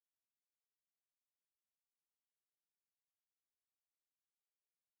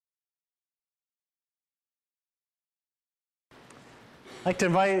I'd like to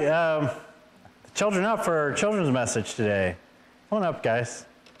invite the children up for our children's message today. Come on up, guys.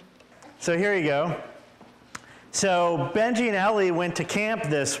 So here you go. So Benji and Ellie went to camp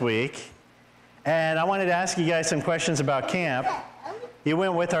this week, and I wanted to ask you guys some questions about camp. You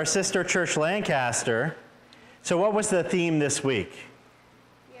went with our sister church, Lancaster. So what was the theme this week?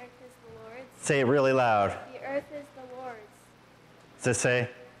 The earth is the Lord's. Say it really loud. The earth is the Lord's. Does it say?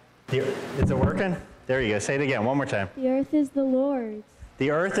 Is it working? There you go. Say it again, one more time. The earth is the Lord's.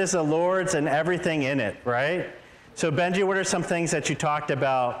 The earth is the Lord's and everything in it, right? So Benji, what are some things that you talked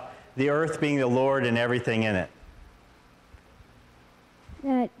about the earth being the Lord and everything in it?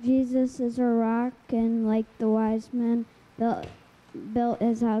 That Jesus is a rock, and like the wise men built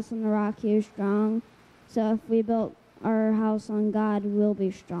his house on the rock, he was strong. So if we built our house on God, we'll be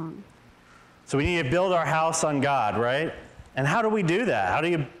strong. So we need to build our house on God, right? And how do we do that? How do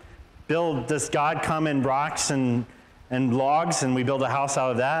you build? Does God come in rocks and logs and we build a house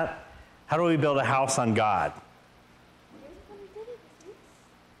out of that? How do we build a house on God?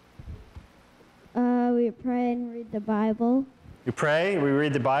 We pray and read the Bible. We pray, we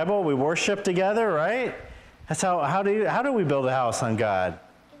read the Bible, we worship together, right? That's how do we build a house on God?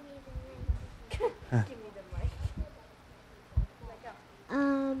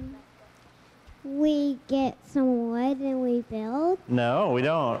 We get some wood and we build. No, we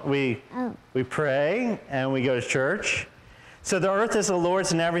don't. We pray and we go to church. So the earth is the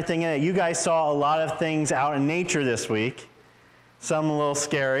Lord's and everything in it. You guys saw a lot of things out in nature this week. Some a little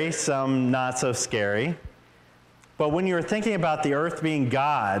scary, some not so scary. But when you're thinking about the earth being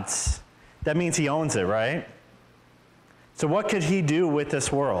God's, that means he owns it, right? So what could he do with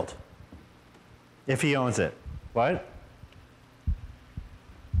this world if he owns it? What?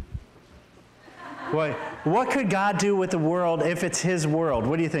 What could God do with the world if it's his world?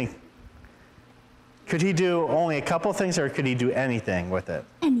 What do you think? Could he do only a couple things, or could he do anything with it?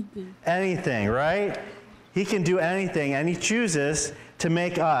 Anything. Anything, right? He can do anything, and he chooses to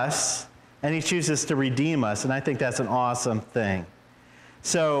make us, and he chooses to redeem us, and I think that's an awesome thing.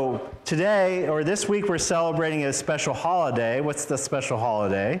 So today, or this week, we're celebrating a special holiday. What's the special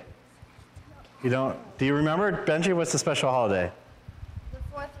holiday? Do you remember, Benji, what's the special holiday? The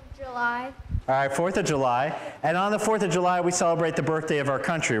 4th of July. All right, 4th of July. And on the 4th of July, we celebrate the birthday of our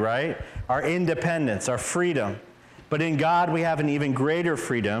country, right? Our independence, our freedom. But in God, we have an even greater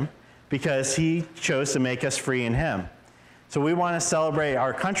freedom because he chose to make us free in him. So we want to celebrate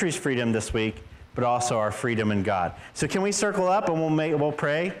our country's freedom this week, but also our freedom in God. So can we circle up and we'll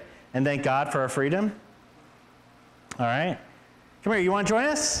pray and thank God for our freedom? All right. Come here, you want to join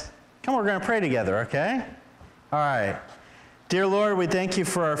us? Come, we're going to pray together, okay? All right. Dear Lord, we thank you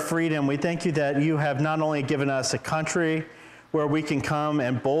for our freedom. We thank you that you have not only given us a country where we can come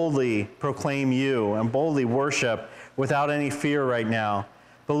and boldly proclaim you and boldly worship without any fear right now,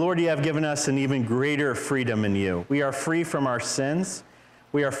 but Lord, you have given us an even greater freedom in you. We are free from our sins.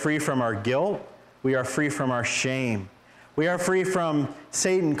 We are free from our guilt. We are free from our shame. We are free from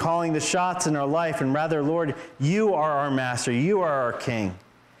Satan calling the shots in our life, and rather, Lord, you are our master. You are our king.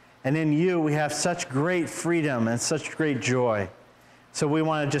 And in you, we have such great freedom and such great joy. So we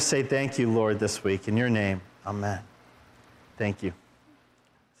want to just say thank you, Lord, this week. In your name, amen. Thank you.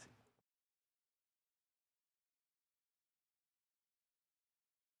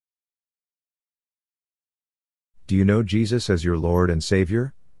 Do you know Jesus as your Lord and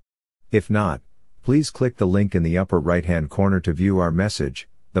Savior? If not, please click the link in the upper right-hand corner to view our message,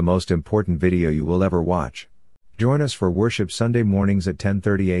 the most important video you will ever watch. Join us for worship Sunday mornings at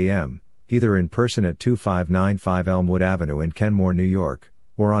 10:30 a.m., either in person at 2595 Elmwood Avenue in Kenmore, New York,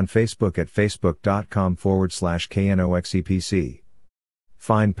 or on Facebook at facebook.com/KNOXEPC.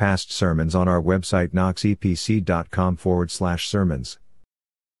 Find past sermons on our website knoxepc.com/sermons.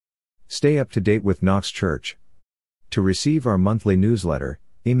 Stay up to date with Knox Church. To receive our monthly newsletter,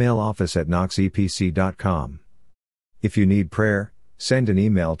 email office@knoxepc.com. If you need prayer, send an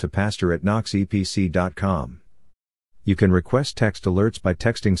email to pastor@knoxepc.com. You can request text alerts by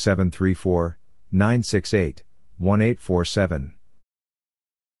texting 734-968-1847.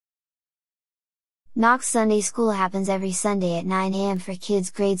 Knox Sunday School happens every Sunday at 9 a.m. for kids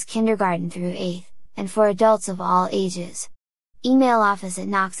grades kindergarten through 8th, and for adults of all ages. Email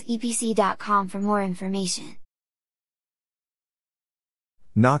office@knoxepc.com for more information.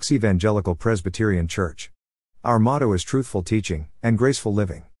 Knox Evangelical Presbyterian Church. Our motto is truthful teaching and graceful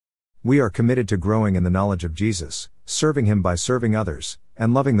living. We are committed to growing in the knowledge of Jesus, serving him by serving others,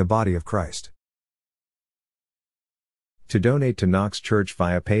 and loving the body of Christ. To donate to Knox Church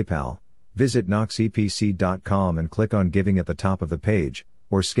via PayPal, visit knoxepc.com and click on Giving at the top of the page,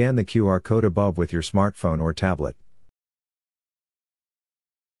 or scan the QR code above with your smartphone or tablet.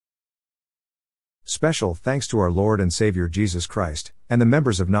 Special thanks to our Lord and Savior Jesus Christ, and the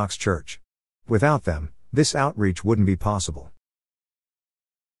members of Knox Church. Without them, this outreach wouldn't be possible.